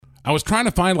I was trying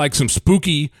to find like some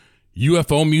spooky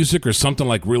UFO music or something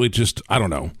like really just, I don't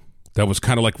know, that was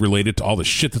kind of like related to all the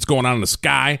shit that's going on in the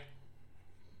sky.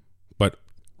 But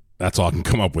that's all I can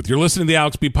come up with. You're listening to the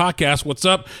Alex B Podcast. What's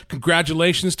up?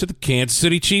 Congratulations to the Kansas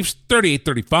City Chiefs,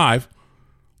 38-35.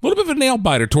 A little bit of a nail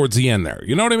biter towards the end there.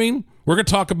 You know what I mean? We're going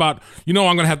to talk about, I'm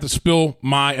going to have to spill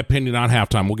my opinion on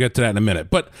halftime. We'll get to that in a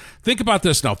minute. But think about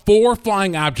this now. 4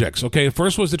 flying objects, okay?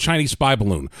 First was the Chinese spy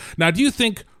balloon. Now, do you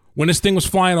think when this thing was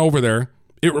flying over there,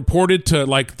 it reported to,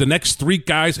 like, the next 3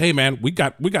 guys, hey, man, we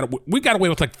got away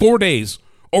with, like, 4 days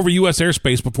over U.S.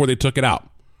 airspace before they took it out?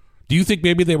 Do you think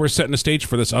maybe they were setting the stage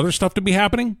for this other stuff to be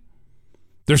happening?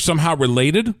 They're somehow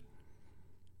related?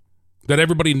 That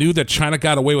everybody knew that China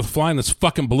got away with flying this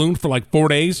fucking balloon for like 4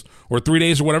 days or 3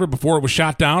 days or whatever before it was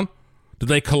shot down? Did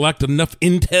they collect enough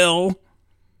intel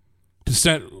to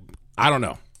send? I don't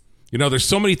know. There's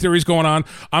so many theories going on.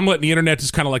 I'm letting the internet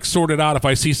just kind of like sort it out. If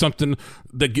I see something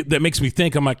that makes me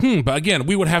think, I'm like, But again,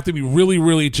 we would have to be really,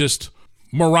 really just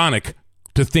moronic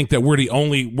to think that we're the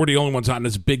only ones out in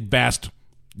this big, vast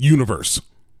universe.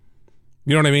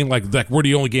 You know what I mean? Like we're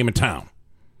the only game in town.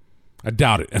 I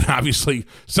doubt it. And obviously,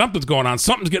 something's going on.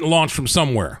 Something's getting launched from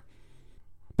somewhere.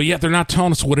 But yet, they're not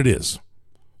telling us what it is.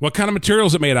 What kind of material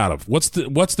is it made out of? What's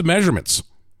the measurements?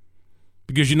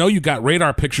 Because you got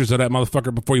radar pictures of that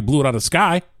motherfucker before you blew it out of the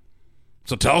sky.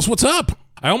 So tell us what's up.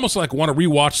 I almost like want to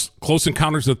rewatch Close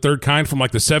Encounters of the Third Kind from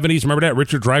like the 70s. Remember that?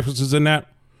 Richard Dreyfuss is in that.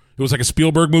 It was like a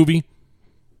Spielberg movie.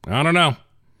 I don't know.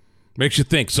 Makes you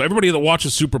think. So everybody that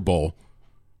watches Super Bowl,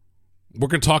 we're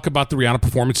going to talk about the Rihanna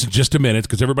performance in just a minute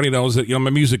because everybody knows that I'm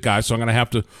a music guy, so I'm going to have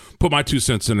to put my 2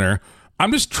 cents in there.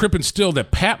 I'm just tripping still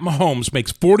that Pat Mahomes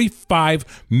makes $45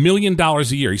 million a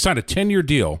year. He signed a 10-year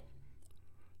deal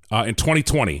in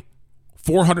 2020,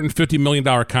 $450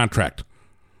 million contract.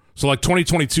 So like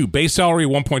 2022, base salary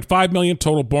 $1.5 million,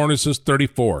 total bonuses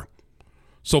 $34.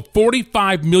 So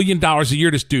 $45 million a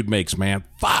year this dude makes, man.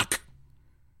 Fuck.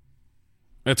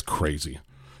 That's crazy.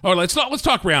 All right, let's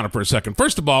talk Rihanna for a second.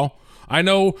 First of all, I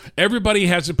know everybody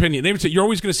has an opinion. They would say you're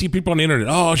always going to see people on the internet.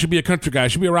 Oh, it should be a country guy,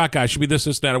 should be a rock guy, should be this,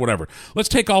 that, or whatever. Let's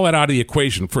take all that out of the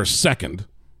equation for a second.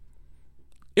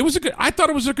 I thought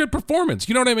it was a good performance.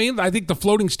 You know what I mean? I think the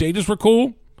floating stages were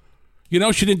cool. She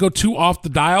didn't go too off the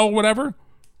dial or whatever.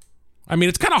 I mean,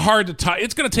 it's kind of hard to top.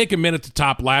 It's going to take a minute to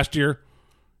top last year,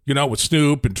 with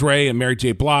Snoop and Dre and Mary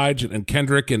J. Blige and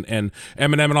Kendrick and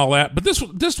Eminem and all that. But this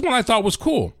one I thought was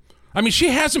cool. I mean, she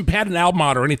hasn't had an album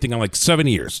out or anything in like 7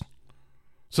 years.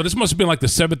 So this must have been like the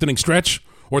 7th inning stretch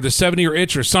or the 7-year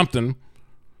itch or something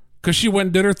because she went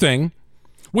and did her thing,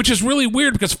 which is really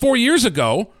weird because 4 years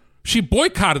ago, she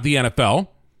boycotted the NFL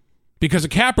because of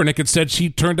Kaepernick and said she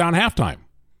turned down halftime.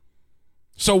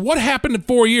 So what happened in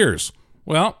 4 years?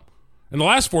 Well, in the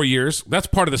last 4 years, that's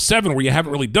part of the 7 where you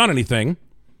haven't really done anything.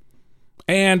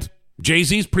 And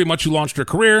Jay-Z's pretty much who launched her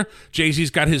career.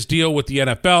 Jay-Z's got his deal with the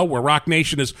NFL where Rock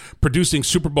Nation is producing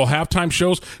Super Bowl halftime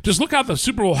shows. Just look how the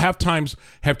Super Bowl halftimes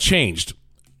have changed.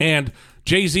 And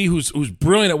Jay-Z, who's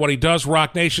brilliant at what he does,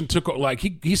 Rock Nation took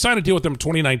he signed a deal with them in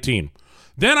 2019.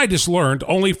 Then I just learned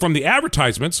only from the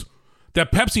advertisements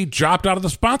that Pepsi dropped out of the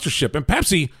sponsorship. And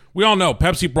Pepsi, we all know,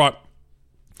 Pepsi brought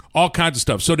all kinds of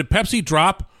stuff. So did Pepsi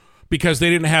drop because they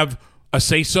didn't have a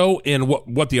say-so in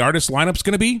what the artist lineup's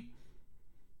going to be?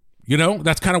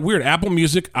 That's kind of weird. Apple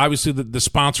Music, obviously the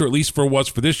sponsor, at least was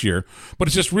for this year. But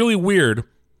it's just really weird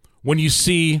when you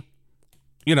see,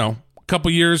 a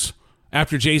couple years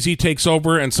after Jay-Z takes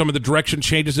over and some of the direction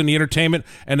changes in the entertainment,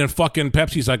 and then fucking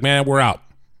Pepsi's like, man, we're out.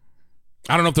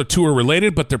 I don't know if the two are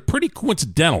related, but they're pretty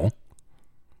coincidental.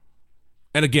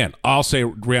 And again, I'll say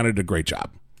Rihanna did a great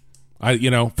job.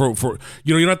 You don't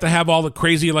have to have all the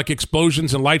crazy like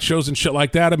explosions and light shows and shit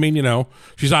like that. I mean,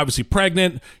 she's obviously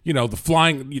pregnant. The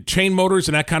flying chain motors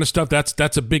and that kind of stuff.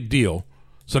 That's a big deal.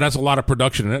 So that's a lot of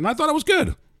production in it, and I thought it was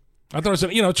good. I thought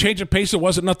it was change of pace. It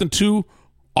wasn't nothing too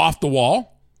off the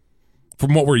wall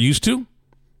from what we're used to.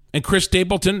 And Chris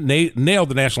Stapleton nailed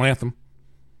the national anthem.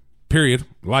 Period.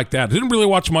 Like that. Didn't really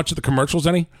watch much of the commercials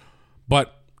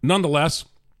but nonetheless.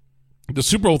 The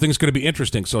Super Bowl thing is going to be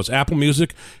interesting. So is Apple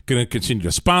Music going to continue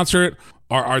to sponsor it?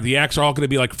 Are the acts all going to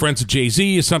be like friends of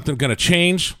Jay-Z? Is something going to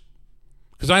change?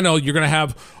 Because I know you're going to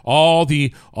have all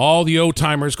the old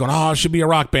timers going, oh, it should be a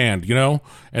rock band, And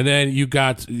then you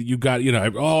got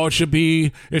oh, it should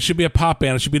be a pop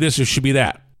band. It should be this. It should be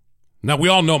that. Now we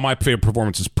all know my favorite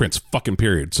performance is Prince. Fucking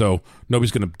period. So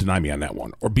nobody's going to deny me on that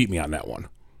one or beat me on that one.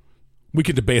 We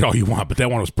can debate all you want, but that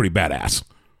one was pretty badass.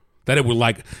 That it would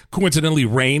like coincidentally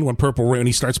rain when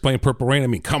he starts playing Purple Rain. I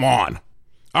mean, come on.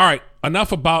 All right,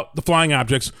 enough about the flying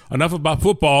objects. Enough about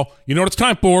football. You know what it's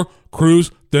time for?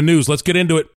 Cruise the news. Let's get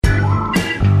into it.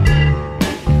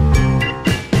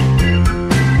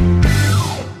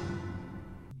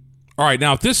 All right,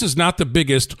 now if this is not the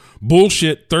biggest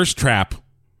bullshit thirst trap,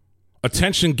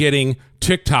 attention-getting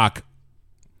TikTok,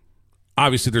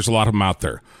 obviously there's a lot of them out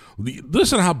there.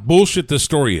 Listen to how bullshit this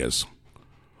story is.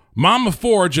 Mom of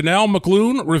four, Janelle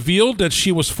McLoone, revealed that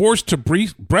she was forced to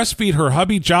breastfeed her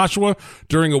hubby Joshua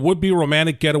during a would-be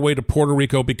romantic getaway to Puerto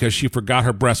Rico because she forgot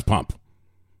her breast pump.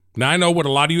 Now, I know what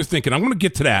a lot of you are thinking. I'm going to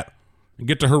get to that and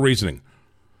get to her reasoning.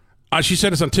 She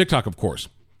said this on TikTok, of course.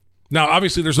 Now,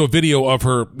 obviously, there's no video of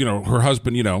her, her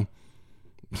husband,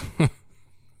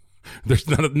 There's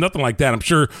nothing like that. I'm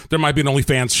sure there might be an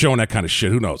OnlyFans showing that kind of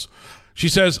shit. Who knows? She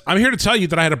says, I'm here to tell you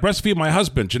that I had to breastfeed my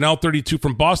husband. Janelle, 32,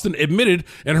 from Boston, admitted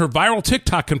in her viral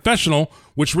TikTok confessional,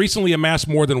 which recently amassed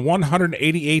more than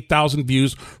 188,000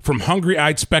 views from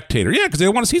hungry-eyed spectators. Yeah, because they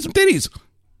want to see some titties.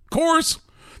 Of course.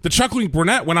 The chuckling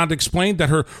brunette went on to explain that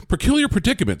her peculiar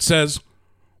predicament says,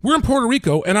 we're in Puerto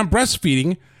Rico, and I'm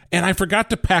breastfeeding, and I forgot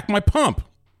to pack my pump.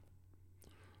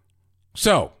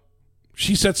 So,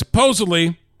 she said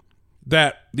supposedly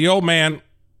that the old man,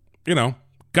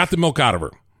 got the milk out of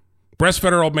her.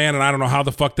 Breastfed her old man, and I don't know how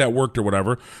the fuck that worked or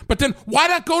whatever. But then, why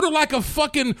not go to like a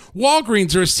fucking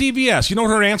Walgreens or a CVS? You know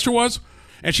what her answer was?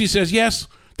 And she says, yes,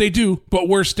 they do, but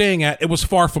we're staying at, it was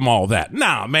far from all that.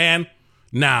 Nah, man.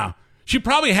 Nah. She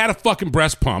probably had a fucking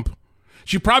breast pump.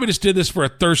 She probably just did this for a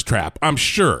thirst trap, I'm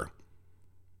sure.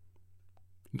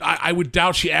 I would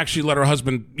doubt she actually let her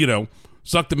husband,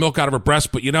 suck the milk out of her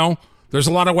breast, but there's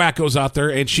a lot of wackos out there,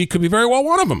 and she could be very well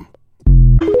one of them.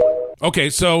 Okay,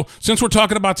 so since we're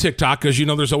talking about TikTok, because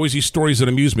there's always these stories that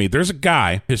amuse me, there's a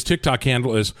guy, his TikTok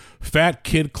handle is Fat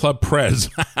Kid Club Prez.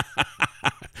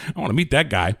 I want to meet that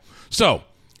guy. So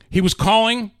he was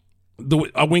calling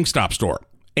a Wingstop store,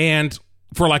 and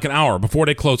for like an hour before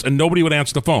they closed, and nobody would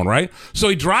answer the phone, right? So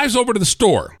he drives over to the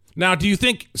store. Now, do you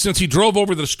think since he drove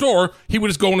over to the store, he would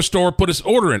just go in the store, put his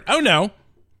order in? Oh, no.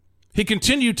 He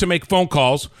continued to make phone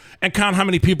calls and count how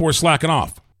many people were slacking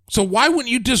off. So why wouldn't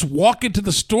you just walk into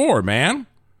the store, man?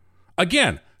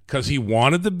 Again, because he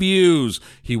wanted the views.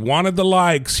 He wanted the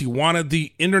likes. He wanted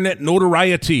the internet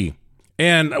notoriety.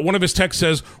 And one of his texts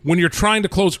says, when you're trying to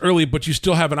close early, but you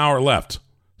still have an hour left.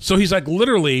 So he's like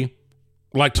literally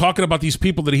like talking about these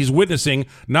people that he's witnessing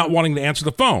not wanting to answer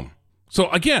the phone. So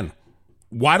again,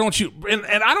 why don't you, and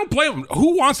I don't blame them.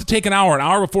 Who wants to take an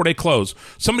hour before they close?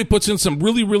 Somebody puts in some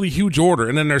really, really huge order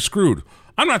and then they're screwed.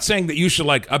 I'm not saying that you should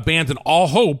like abandon all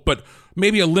hope, but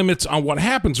maybe a limit on what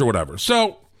happens or whatever.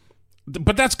 So,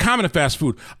 but that's common in fast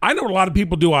food. I know what a lot of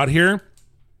people do out here.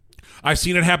 I've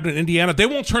seen it happen in Indiana. They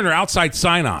won't turn their outside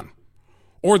sign on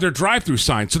or their drive-through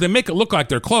sign, so they make it look like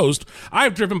they're closed.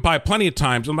 I've driven by plenty of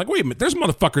times. I'm like, wait a minute, there's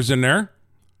motherfuckers in there.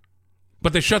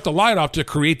 But they shut the light off to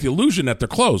create the illusion that they're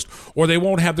closed, or they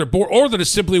won't have their board, or they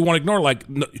just simply won't ignore, like,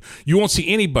 no, you won't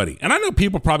see anybody. And I know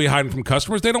people probably hiding from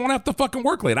customers. They don't want to have to fucking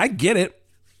work late. I get it.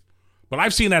 But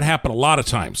I've seen that happen a lot of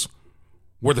times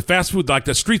where the fast food, like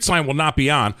the street sign will not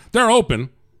be on. They're open.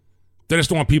 They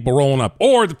just don't want people rolling up.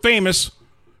 Or the famous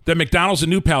that McDonald's and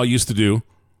New Pal used to do,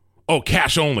 oh,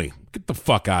 cash only. Get the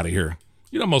fuck out of here.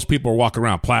 Most people are walking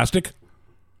around plastic.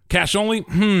 Cash only?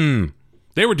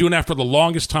 They were doing that for the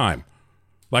longest time.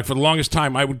 Like for the longest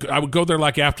time, I would go there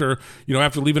like after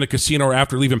leaving a casino or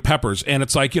after leaving Peppers, and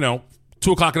it's like, 2:00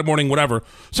 in the morning, whatever.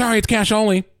 Sorry, it's cash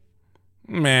only.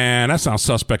 Man, that sounds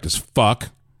suspect as fuck.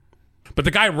 But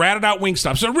the guy ratted out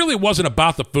Wingstop, so it really wasn't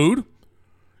about the food.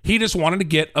 He just wanted to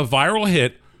get a viral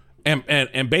hit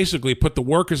and basically put the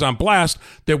workers on blast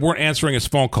that weren't answering his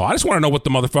phone call. I just want to know what the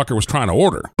motherfucker was trying to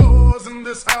order. In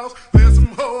this house, there's some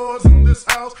whores in this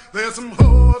house. There's some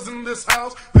whores in this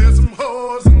house. There's some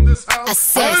whores in this house. I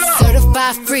said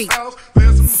certified free,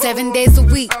 7 days a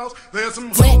week.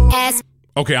 Wet ass.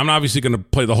 Okay, I'm obviously going to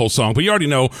play the whole song, but you already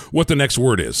know what the next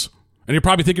word is. And you're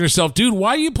probably thinking to yourself, dude, why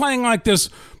are you playing like this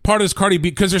part of this Cardi B?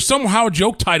 Because there's somehow a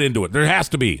joke tied into it. There has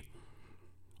to be.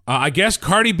 I guess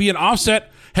Cardi B and Offset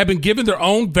have been given their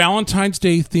own Valentine's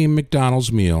Day themed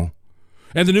McDonald's meal.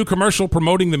 And the new commercial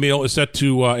promoting the meal is set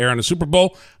to air on the Super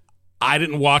Bowl. I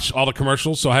didn't watch all the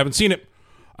commercials, so I haven't seen it.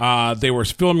 They were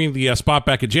filming the spot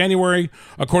back in January,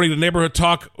 according to Neighborhood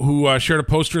Talk, who shared a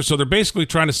poster. So they're basically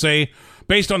trying to say,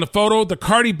 based on the photo, the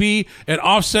Cardi B and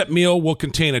Offset meal will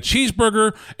contain a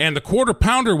cheeseburger and the quarter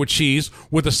pounder with cheese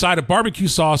with a side of barbecue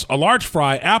sauce, a large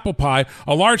fry, apple pie,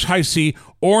 a large high C,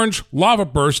 orange lava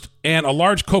burst, and a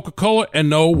large Coca-Cola and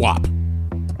no WAP.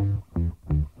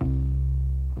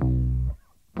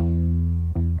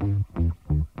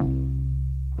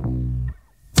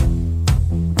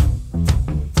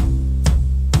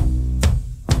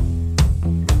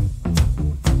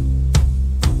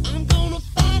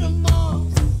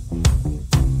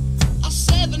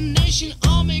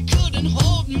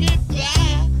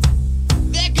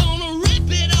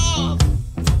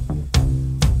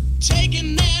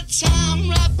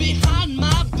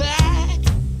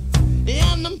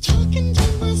 talking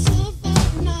to myself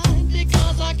at night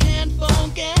because I can't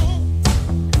forget.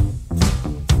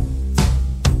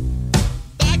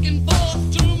 Back and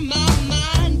forth through my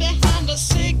mind behind a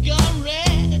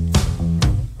cigarette.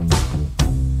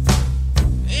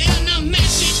 And a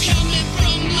message coming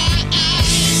from my eyes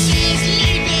says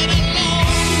leave it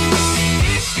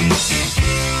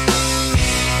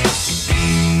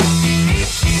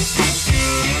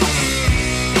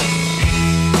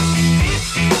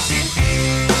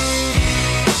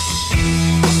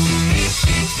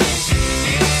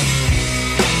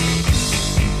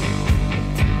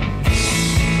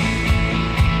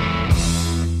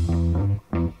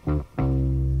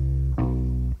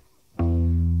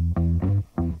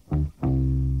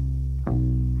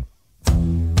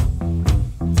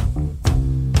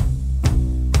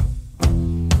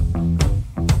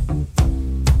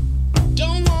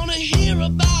don't wanna hear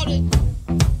about it.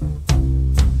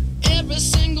 Every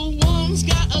single one's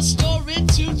got a story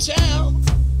to tell.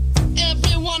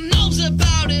 Everyone knows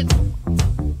about it.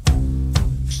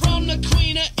 From the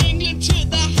Queen of England to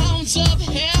the hounds of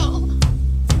hell.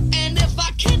 And if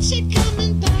I catch it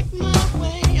coming back my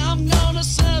way, I'm gonna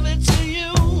serve it to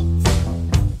you.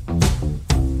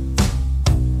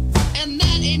 And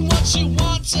that ain't what you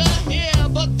want to hear,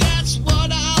 but that's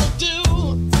what I'll do.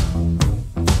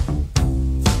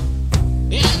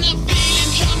 And the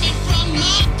feeling coming from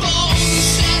my bones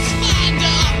says find a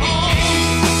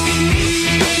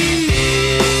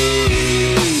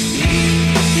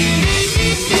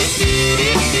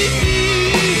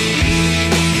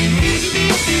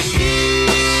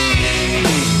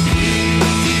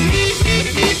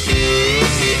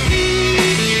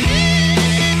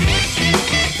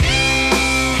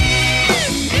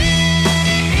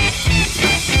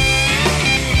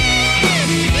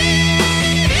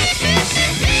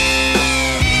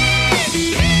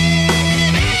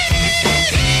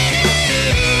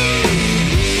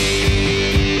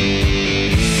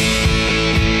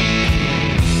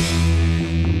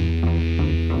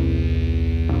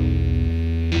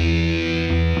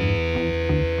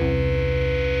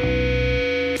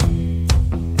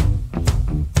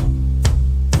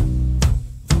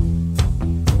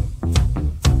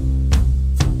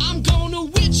I'm going to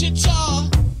Wichita,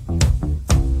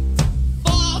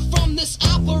 far from this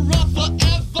opera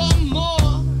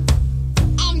forevermore.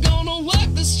 I'm gonna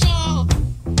work the straw,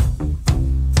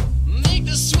 make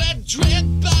the sweat drip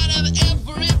out of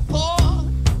every pore.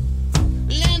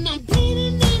 And I'm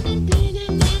bleeding and I'm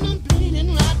bleeding and I'm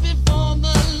bleeding right before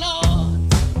the Lord.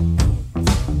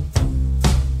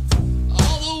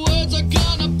 All the words are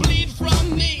gonna bleed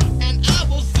from me, and I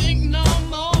will think no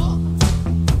more.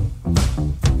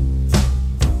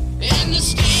 And the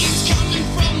stains coming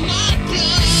from my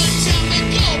blood tell me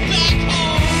go back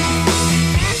home.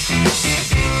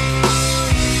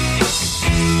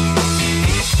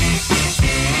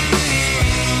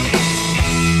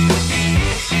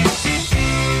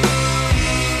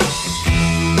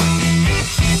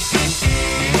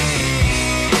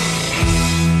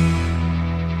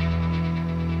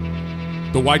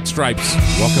 The White Stripes.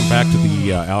 Welcome back to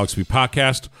the Alex B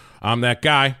podcast. I'm that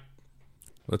guy.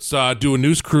 Let's do a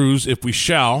news cruise if we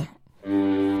shall.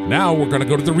 Now we're going to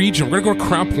go to the region. We're going to go to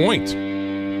Crown Point.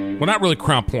 Well, not really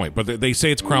Crown Point, but they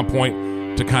say it's Crown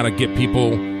Point to kind of get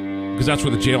people, because that's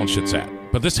where the jail and shit's at.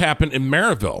 But this happened in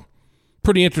Maryville.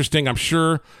 Pretty interesting. I'm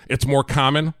sure it's more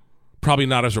common. Probably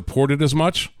not as reported as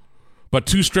much. But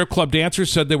 2 strip club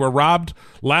dancers said they were robbed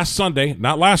last Sunday,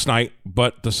 not last night,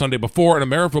 but the Sunday before, in a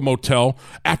Maryville motel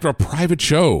after a private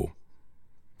show.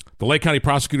 The Lake County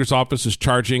Prosecutor's Office is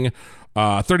charging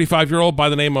a 35-year-old by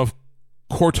the name of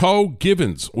Corto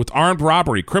Givens with armed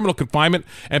robbery, criminal confinement,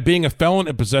 and being a felon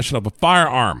in possession of a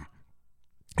firearm.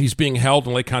 He's being held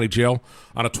in Lake County Jail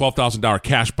on a $12,000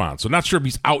 cash bond. So not sure if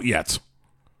he's out yet.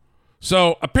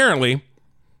 So apparently,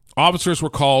 officers were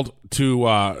called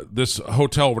to this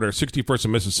hotel over there, 61st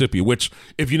in Mississippi, which,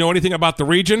 if you know anything about the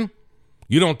region,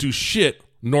 you don't do shit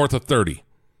north of 30.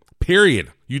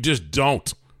 Period. You just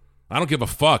don't. I don't give a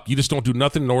fuck. You just don't do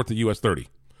nothing north of US 30.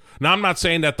 Now, I'm not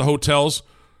saying that the hotels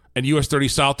and US 30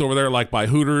 South over there, like by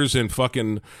Hooters and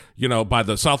fucking, by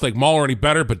the South Lake Mall, are any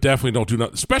better, but definitely don't do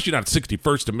nothing, especially not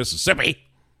 61st in Mississippi.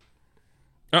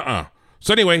 So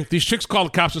anyway, these chicks called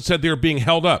the cops and said they were being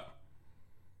held up.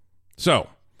 So,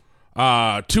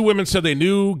 2 women said they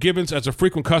knew Givens as a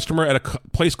frequent customer at a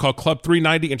place called Club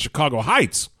 390 in Chicago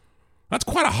Heights. That's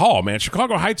quite a haul, man.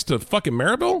 Chicago Heights to fucking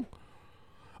Maryville?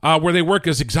 Where they work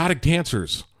as exotic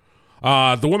dancers.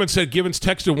 The woman said Givens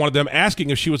texted one of them asking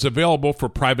if she was available for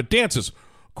private dances.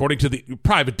 According to the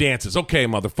private dances. Okay,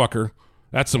 motherfucker.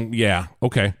 That's some, yeah,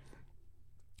 okay.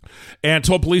 and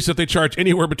told police that they charge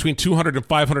anywhere between $200 and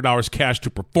 $500 cash to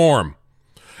perform.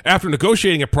 After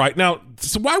negotiating a price, now,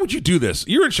 so why would you do this?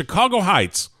 You're in Chicago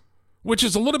Heights, which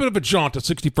is a little bit of a jaunt at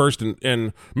 61st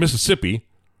in Mississippi.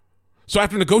 So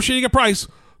after negotiating a price,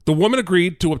 the woman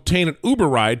agreed to obtain an Uber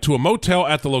ride to a motel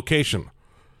at the location.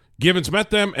 Givens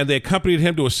met them, and they accompanied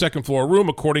him to a second-floor room.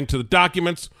 According to the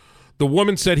documents, the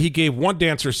woman said he gave one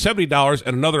dancer $70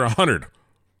 and another $100.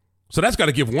 So that's got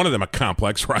to give one of them a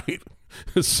complex, right?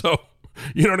 So,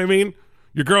 you know what I mean?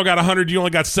 Your girl got 100, you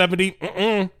only got 70.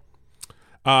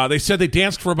 They said they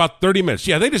danced for about 30 minutes.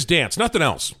 Yeah, they just danced. Nothing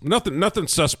else. Nothing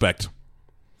suspect.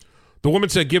 The woman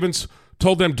said Givens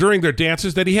told them during their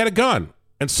dances that he had a gun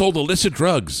and sold illicit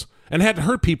drugs and had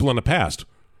hurt people in the past.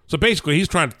 So basically, he's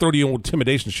trying to throw the old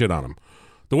intimidation shit on him.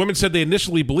 The women said they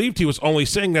initially believed he was only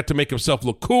saying that to make himself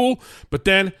look cool, but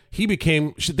then they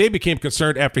became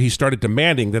concerned after he started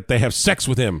demanding that they have sex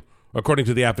with him. According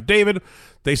to the affidavit,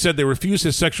 they said they refused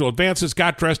his sexual advances,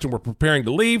 got dressed, and were preparing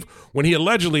to leave when he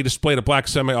allegedly displayed a black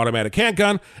semi-automatic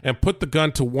handgun and put the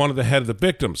gun to one of the head of the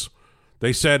victims.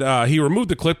 They said he removed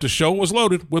the clip to show it was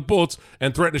loaded with bullets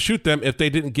and threatened to shoot them if they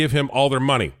didn't give him all their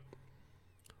money.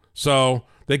 So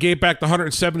they gave back the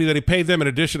 $170 that he paid them in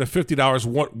addition to $50.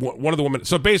 One of the women.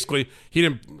 So basically,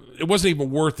 it wasn't even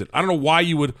worth it. I don't know why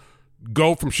you would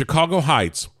go from Chicago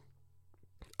Heights.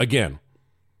 Again,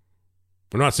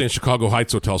 I'm not saying Chicago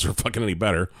Heights hotels are fucking any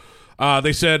better.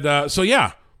 They said,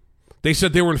 They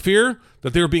said they were in fear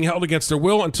that they were being held against their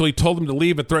will until he told them to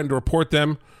leave and threatened to report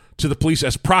them to the police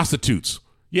as prostitutes.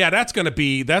 Yeah, that's gonna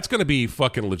be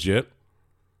fucking legit.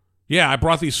 Yeah, I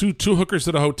brought these two hookers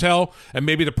to the hotel, and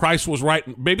maybe the price was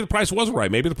right. Maybe the price wasn't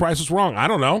right. Maybe the price was wrong. I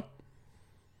don't know.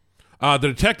 The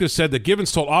detective said that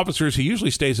Givens told officers he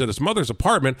usually stays at his mother's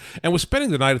apartment and was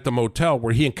spending the night at the motel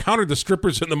where he encountered the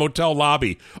strippers in the motel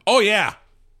lobby. Oh, yeah.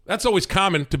 That's always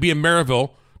common to be in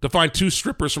Maryville, to find two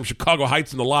strippers from Chicago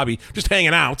Heights in the lobby just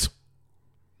hanging out.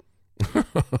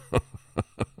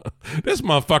 This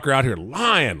motherfucker out here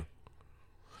lying.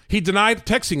 He denied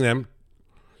texting them.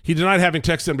 He denied having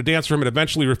texted them to dance for him and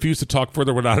eventually refused to talk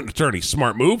further without an attorney.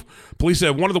 Smart move. Police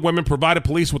said one of the women provided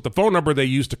police with the phone number they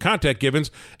used to contact Givens,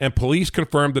 and police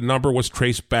confirmed the number was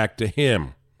traced back to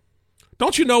him.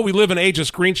 Don't you know we live in an age of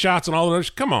screenshots and all of this?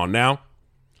 Come on now.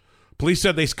 Police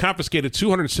said they confiscated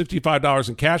 $265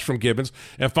 in cash from Givens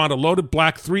and found a loaded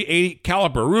black .380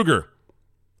 caliber Ruger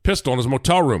pistol in his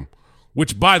motel room,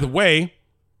 which, by the way,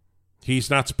 he's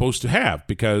not supposed to have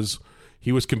because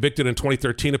he was convicted in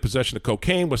 2013 of possession of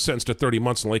cocaine, was sentenced to 30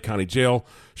 months in Lake County Jail,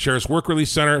 Sheriff's Work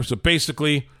Release Center. So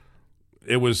basically,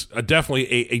 it was definitely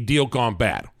a deal gone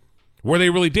bad. Were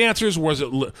they really dancers? Was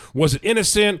it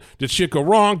innocent? Did shit go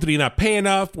wrong? Did he not pay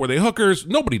enough? Were they hookers?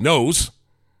 Nobody knows,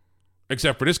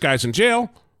 except for this guy's in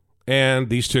jail, and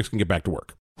these chicks can get back to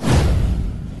work.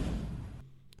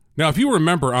 Now, if you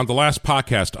remember on the last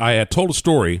podcast, I had told a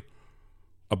story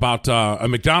about a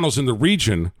McDonald's in the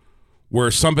region where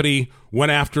somebody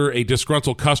went after a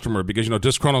disgruntled customer because,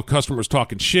 disgruntled customers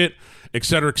talking shit, et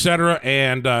cetera,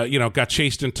 and, got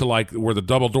chased into, where the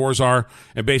double doors are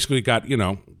and basically got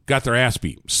their ass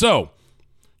beat. So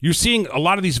you're seeing a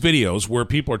lot of these videos where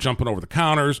people are jumping over the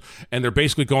counters and they're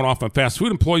basically going off on fast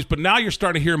food employees, but now you're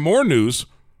starting to hear more news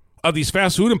of these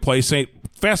fast food employees saying,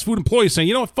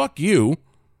 you know what, fuck you.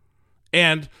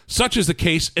 And such is the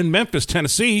case in Memphis,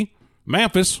 Tennessee.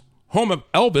 Memphis, home of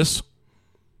Elvis.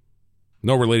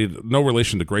 No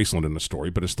relation to Graceland in the story,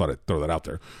 but I just thought I'd throw that out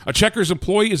there. A Checkers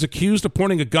employee is accused of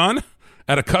pointing a gun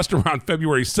at a customer on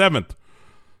February 7th.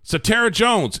 Satara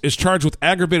Jones is charged with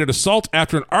aggravated assault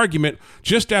after an argument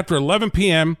just after 11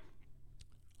 p.m.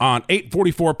 on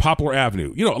 844 Poplar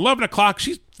Avenue. 11 o'clock,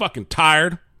 she's fucking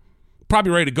tired,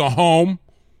 probably ready to go home,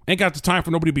 ain't got the time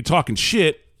for nobody to be talking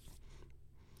shit.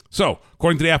 So,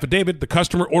 according to the affidavit, the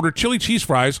customer ordered chili cheese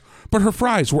fries, but her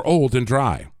fries were old and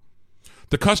dry.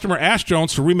 The customer asked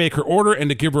Jones to remake her order and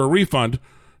to give her a refund.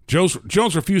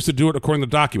 Jones refused to do it according to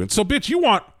the document. So, bitch, you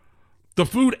want the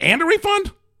food and a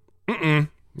refund?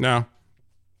 No.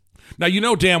 Now, you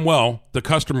know damn well the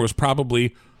customer was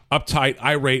probably uptight,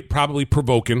 irate, probably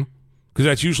provoking, because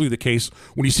that's usually the case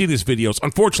when you see these videos.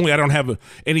 Unfortunately, I don't have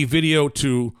any video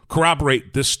to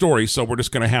corroborate this story, so we're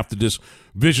just going to have to just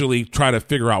visually try to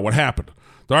figure out what happened.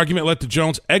 The argument led to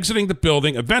Jones exiting the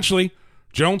building. Eventually,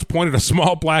 Jones pointed a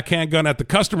small black handgun at the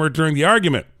customer during the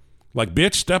argument. Like,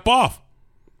 bitch, step off.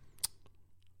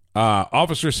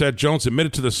 Officer said Jones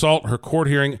admitted to the assault. Her court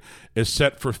hearing is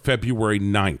set for February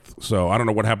 9th. So I don't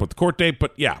know what happened with the court date,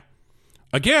 but yeah.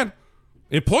 Again,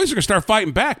 employees are going to start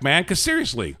fighting back, man, because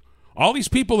seriously, all these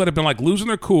people that have been losing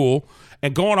their cool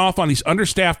and going off on these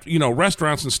understaffed,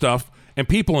 restaurants and stuff and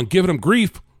people and giving them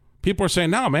grief people are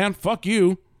saying, no, man, fuck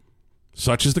you.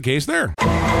 Such is the case there.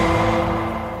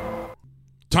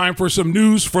 Time for some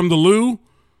news from the Lou.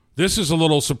 This is a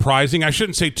little surprising. I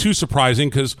shouldn't say too surprising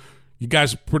because you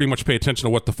guys pretty much pay attention to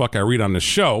what the fuck I read on this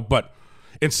show. But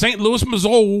in St. Louis,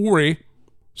 Missouri,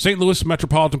 St. Louis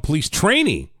Metropolitan Police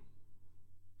trainee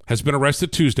has been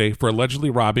arrested Tuesday for allegedly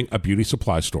robbing a beauty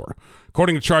supply store.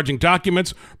 According to charging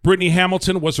documents, Brittany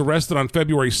Hamilton was arrested on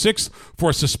February 6th for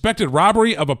a suspected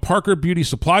robbery of a Parker beauty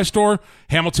supply store.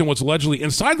 Hamilton was allegedly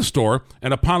inside the store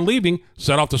and upon leaving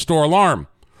set off the store alarm.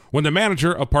 When the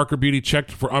manager of Parker Beauty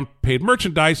checked for unpaid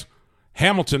merchandise,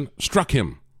 Hamilton struck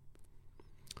him.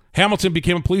 Hamilton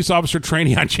became a police officer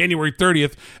trainee on January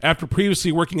 30th after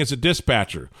previously working as a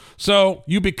dispatcher. So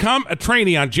you become a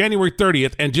trainee on January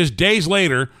 30th, and just days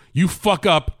later, you fuck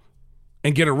up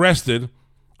and get arrested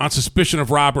on suspicion of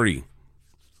robbery.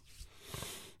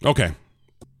 Okay.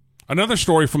 Another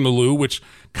story from the Lou, which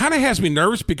kind of has me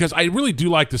nervous because I really do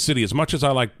like the city. As much as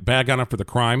I like bag on it for the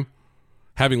crime,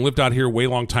 having lived out here way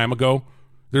long time ago,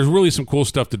 there's really some cool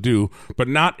stuff to do, but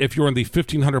not if you're in the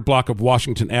 1500 block of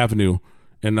Washington Avenue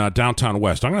in downtown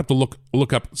West. I'm going to have to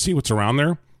look up, see what's around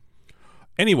there.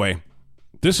 Anyway,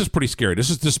 this is pretty scary. This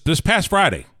is this past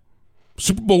Friday,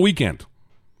 Super Bowl weekend.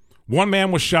 One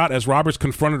man was shot as robbers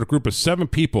confronted a group of 7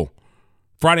 people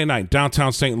Friday night,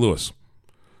 downtown St. Louis.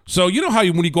 So you know how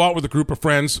when you go out with a group of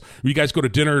friends, you guys go to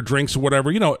dinner or drinks or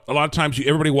whatever, you know, a lot of times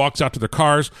everybody walks out to their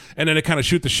cars and then they kind of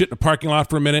shoot the shit in the parking lot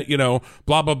for a minute, you know,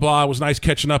 blah, blah, blah. It was nice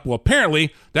catching up. Well,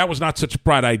 apparently that was not such a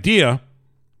bright idea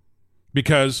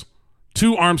because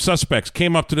 2 armed suspects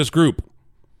came up to this group.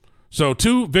 So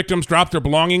 2 victims dropped their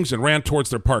belongings and ran towards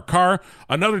their parked car.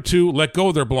 Another 2 let go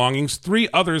of their belongings. 3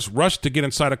 others rushed to get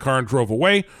inside a car and drove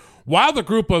away. While the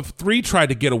group of 3 tried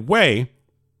to get away,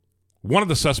 one of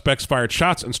the suspects fired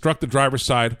shots and struck the driver's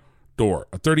side door.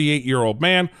 A 38-year-old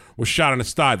man was shot in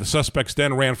his thigh. The suspects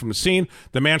then ran from the scene.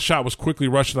 The man shot was quickly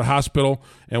rushed to the hospital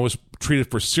and was treated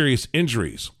for serious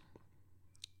injuries.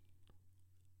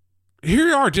 Here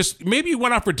you are, just maybe you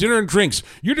went out for dinner and drinks.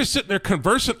 You're just sitting there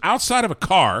conversing outside of a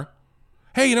car.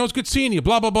 Hey, you know, it's good seeing you,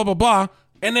 blah, blah, blah, blah, blah.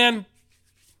 And then,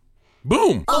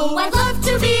 boom. Oh, I'd love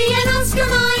to be an Oscar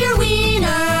Mayer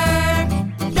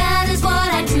wiener. That is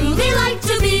what I truly like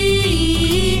to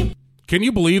be. Can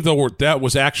you believe, though, that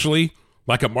was actually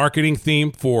like a marketing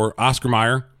theme for Oscar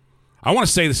Mayer? I want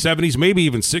to say the 70s, maybe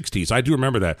even 60s. I do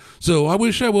remember that. So I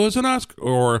wish I was an Oscar.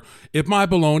 Or if my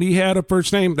baloney had a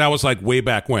first name. That was like way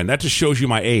back when. That just shows you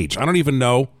my age. I don't even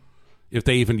know if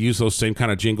they even use those same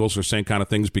kind of jingles or same kind of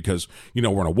things because, you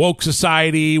know, we're in a woke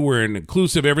society. We're in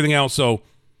inclusive, everything else. So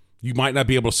you might not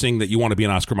be able to sing that you want to be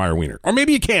an Oscar Mayer wiener. Or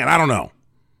maybe you can. I don't know.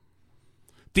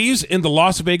 These in the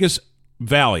Las Vegas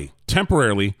Valley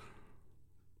temporarily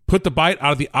put the bite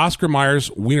out of the Oscar Mayer's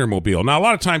Wienermobile. Now, a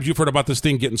lot of times you've heard about this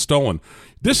thing getting stolen.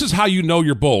 This is how you know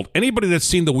you're bold. Anybody that's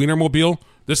seen the Wienermobile,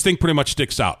 this thing pretty much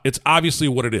sticks out. It's obviously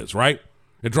what it is, right?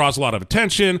 It draws a lot of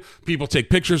attention. People take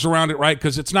pictures around it, right?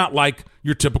 Because it's not like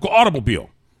your typical automobile.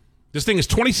 This thing is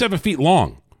 27 feet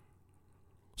long.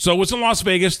 So it was in Las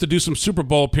Vegas to do some Super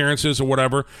Bowl appearances or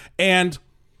whatever, and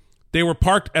they were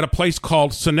parked at a place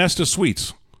called Sonesta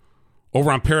Suites over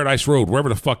on Paradise Road, wherever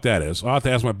the fuck that is. I'll have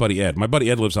to ask my buddy Ed. My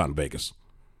buddy Ed lives out in Vegas.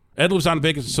 Ed lives out in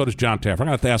Vegas, and so does John Taffer. I'm going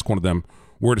to have to ask one of them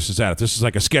where this is at, if this is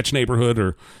like a sketch neighborhood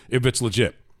or if it's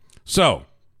legit. So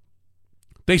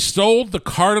they stole the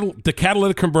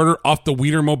catalytic converter off the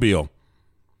Wienermobile.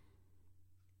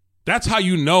 That's how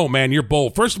you know, man, you're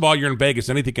bold. First of all, you're in Vegas.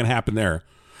 Anything can happen there.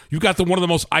 You've got one of the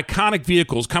most iconic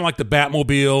vehicles, kind of like the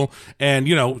Batmobile, and,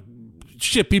 you know,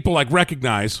 shit people like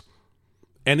recognize.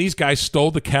 And these guys stole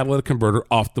the catalytic converter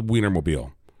off the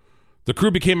Wienermobile. The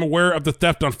crew became aware of the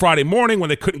theft on Friday morning when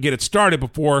they couldn't get it started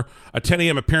before a 10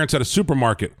 a.m. appearance at a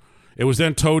supermarket. It was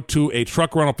then towed to a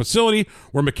truck rental facility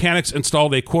where mechanics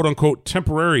installed a quote-unquote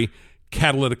temporary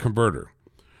catalytic converter.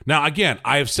 Now, again,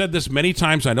 I have said this many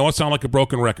times. I know it sounds like a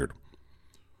broken record.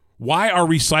 Why are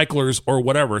recyclers or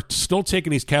whatever still taking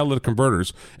these catalytic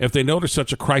converters if they know there's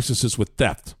such a crisis as with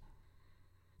theft?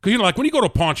 Because, you know, like when you go to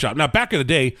a pawn shop, now back in the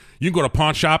day, you can go to a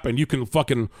pawn shop and you can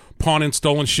fucking pawn in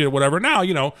stolen shit or whatever. Now,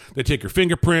 you know, they take your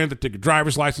fingerprint, they take your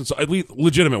driver's license, at least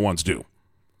legitimate ones do.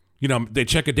 You know, they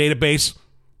check a database.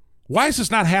 Why is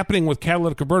this not happening with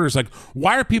catalytic converters? Like,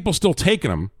 why are people still taking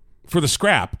them for the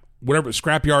scrap, whatever,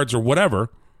 scrap yards or whatever,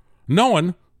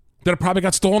 knowing that it probably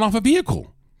got stolen off a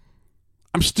vehicle?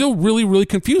 I'm still really, really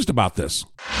confused about this.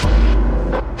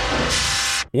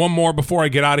 One more before I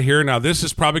get out of here. Now, this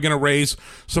is probably going to raise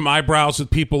some eyebrows with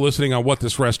people listening on what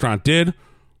this restaurant did.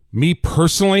 Me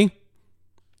personally,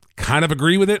 kind of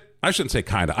agree with it. I shouldn't say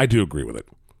kind of. I do agree with it.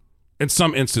 In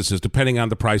some instances, depending on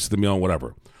the price of the meal and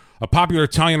whatever. a popular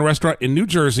Italian restaurant in New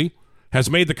Jersey, has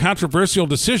made the controversial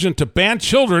decision to ban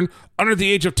children under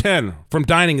the age of 10 from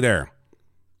dining there.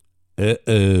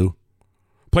 Uh-oh.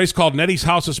 Place called Nettie's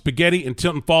House of Spaghetti in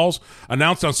Tilton Falls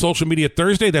announced on social media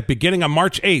Thursday that beginning on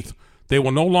March 8th, they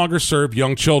will no longer serve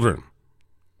young children.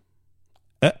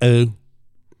 Uh-oh.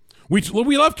 We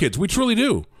love kids. We truly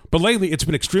do. But lately, it's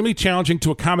been extremely challenging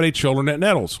to accommodate children at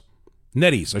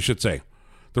Nettie's, I should say.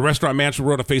 The restaurant manager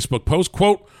wrote a Facebook post,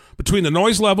 quote, between the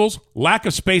noise levels, lack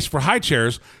of space for high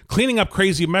chairs, cleaning up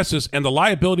crazy messes, and the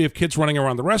liability of kids running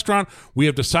around the restaurant, we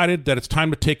have decided that it's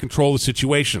time to take control of the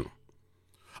situation.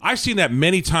 I've seen that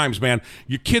many times, man.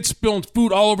 Your kids spilling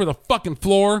food all over the fucking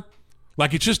floor,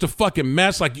 like it's just a fucking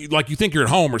mess, like you think you're at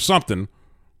home or something.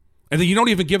 And then you don't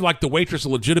even give like the waitress a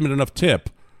legitimate enough tip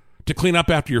to clean up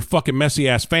after your fucking messy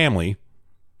ass family.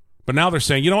 But now they're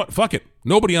saying, you know what? Fuck it.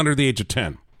 Nobody under the age of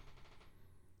 10.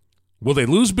 Will they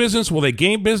lose business? Will they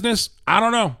gain business? I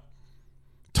don't know.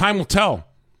 Time will tell.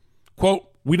 Quote,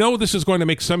 we know this is going to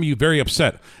make some of you very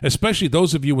upset, especially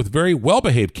those of you with very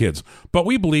well-behaved kids, but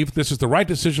we believe this is the right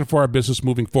decision for our business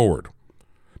moving forward.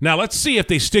 Now, let's see if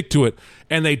they stick to it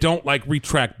and they don't, like,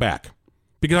 retract back.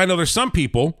 Because I know there's some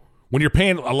people, when you're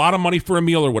paying a lot of money for a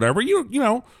meal or whatever, you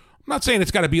know, I'm not saying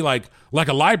it's got to be like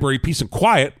a library, peace and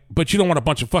quiet, but you don't want a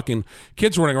bunch of fucking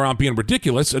kids running around being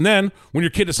ridiculous. And then when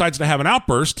your kid decides to have an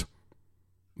outburst,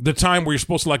 the time where you're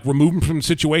supposed to like remove them from the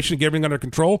situation and get everything under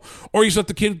control, or you just let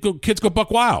the kids go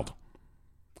buck wild.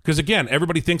 Because again,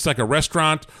 everybody thinks like a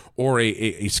restaurant or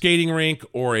a skating rink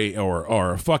or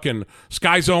a fucking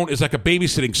Sky Zone is like a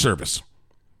babysitting service.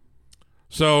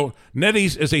 So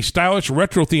Nettie's is a stylish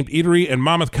retro-themed eatery in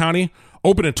Monmouth County.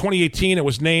 Opened in 2018, it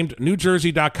was named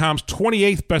NewJersey.com's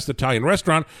 28th best Italian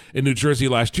restaurant in New Jersey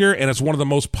last year, and it's one of the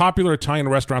most popular Italian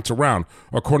restaurants around,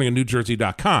 according to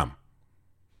NewJersey.com.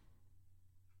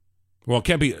 Well, it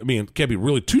can't be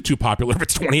really too popular if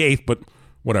it's 28th, but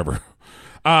whatever.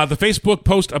 The Facebook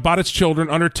post about its children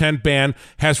under 10 ban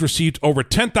has received over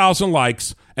 10,000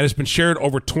 likes and has been shared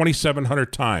over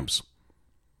 2,700 times.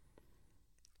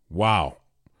 Wow.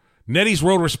 Nettie's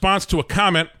wrote a response to a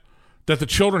comment that the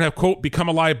children have, quote, become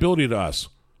a liability to us.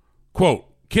 Quote,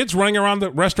 kids running around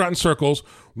the restaurant in circles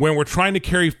when we're trying to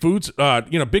carry foods,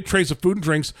 big trays of food and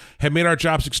drinks have made our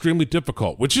jobs extremely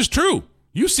difficult, which is true.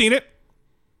 You've seen it.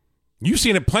 You've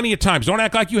seen it plenty of times. Don't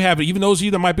act like you haven't. Even those of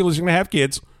you that might be listening to have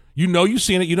kids, you know you've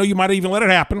seen it. You know you might have even let it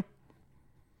happen.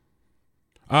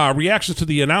 Reactions to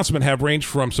the announcement have ranged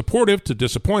from supportive to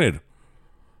disappointed.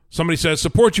 Somebody says,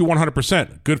 support you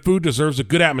 100%. Good food deserves a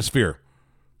good atmosphere,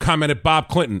 commented Bob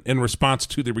Clinton in response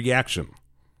to the reaction.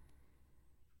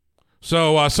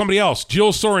 So somebody else,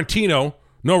 Jill Sorrentino,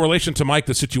 no relation to Mike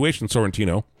the Situation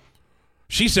Sorrentino,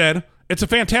 she said, it's a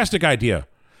fantastic idea.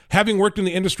 Having worked in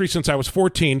the industry since I was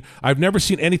 14, I've never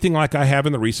seen anything like I have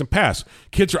in the recent past.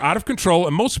 Kids are out of control,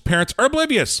 and most parents are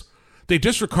oblivious. They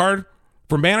disregard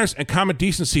for manners and common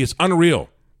decency is unreal.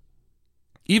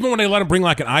 Even when they let them bring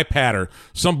like an iPad or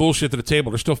some bullshit to the table,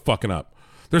 they're still fucking up.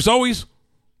 There's always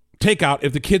takeout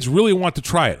if the kids really want to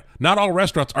try it. Not all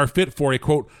restaurants are fit for a,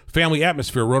 quote, family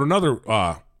atmosphere, wrote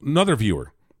another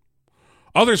viewer.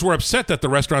 Others were upset that the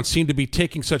restaurants seemed to be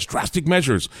taking such drastic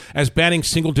measures as banning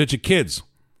single-digit kids.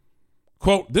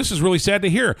 Quote, this is really sad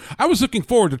to hear. I was looking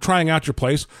forward to trying out your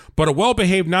place, but a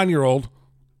well-behaved 9-year-old,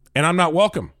 and I'm not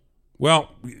welcome.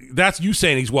 Well, that's you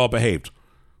saying he's well-behaved.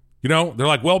 You know, they're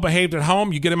like well-behaved at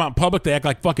home. You get them out in public, they act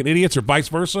like fucking idiots or vice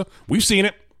versa. We've seen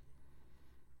it.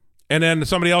 And then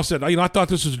somebody else said, I thought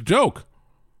this was a joke.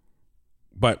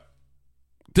 But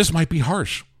this might be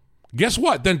harsh. Guess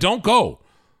what? Then don't go.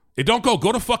 Don't go.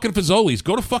 Go to fucking Fazoli's.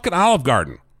 Go to fucking Olive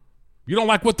Garden. You don't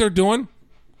like what they're doing?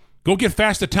 Go get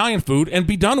fast Italian food and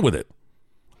be done with it.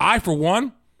 I, for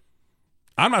one,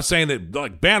 I'm not saying that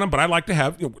like ban them, but I like to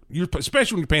have,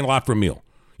 especially when you're paying a lot for a meal.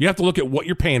 You have to look at what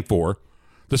you're paying for,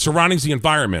 the surroundings, the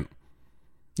environment.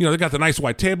 They got the nice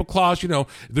white tablecloths,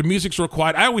 the music's real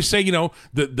quiet. I always say,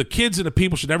 the kids and the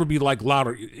people should never be like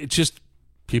louder. It's just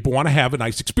people want to have a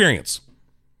nice experience.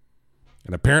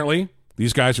 And apparently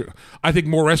these guys I think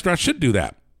more restaurants should do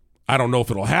that. I don't know if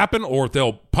it'll happen or if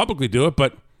they'll publicly do it,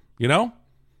 but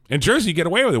in Jersey, you get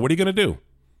away with it. What are you going to do?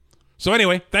 So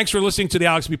anyway, thanks for listening to the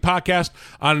Alex B Podcast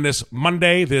on this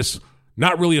Monday, this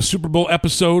not really a Super Bowl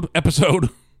episode.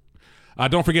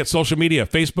 Don't forget social media,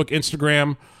 Facebook,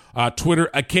 Instagram, Twitter,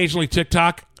 occasionally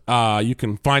TikTok. You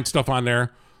can find stuff on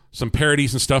there, some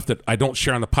parodies and stuff that I don't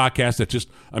share on the podcast that just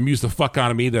amuse the fuck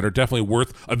out of me that are definitely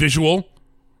worth a visual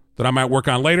that I might work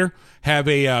on later. Have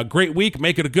a great week.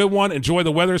 Make it a good one. Enjoy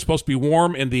the weather. It's supposed to be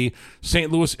warm in the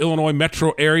St. Louis, Illinois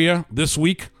metro area this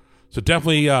week. So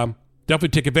definitely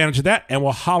take advantage of that, and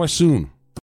we'll holler soon.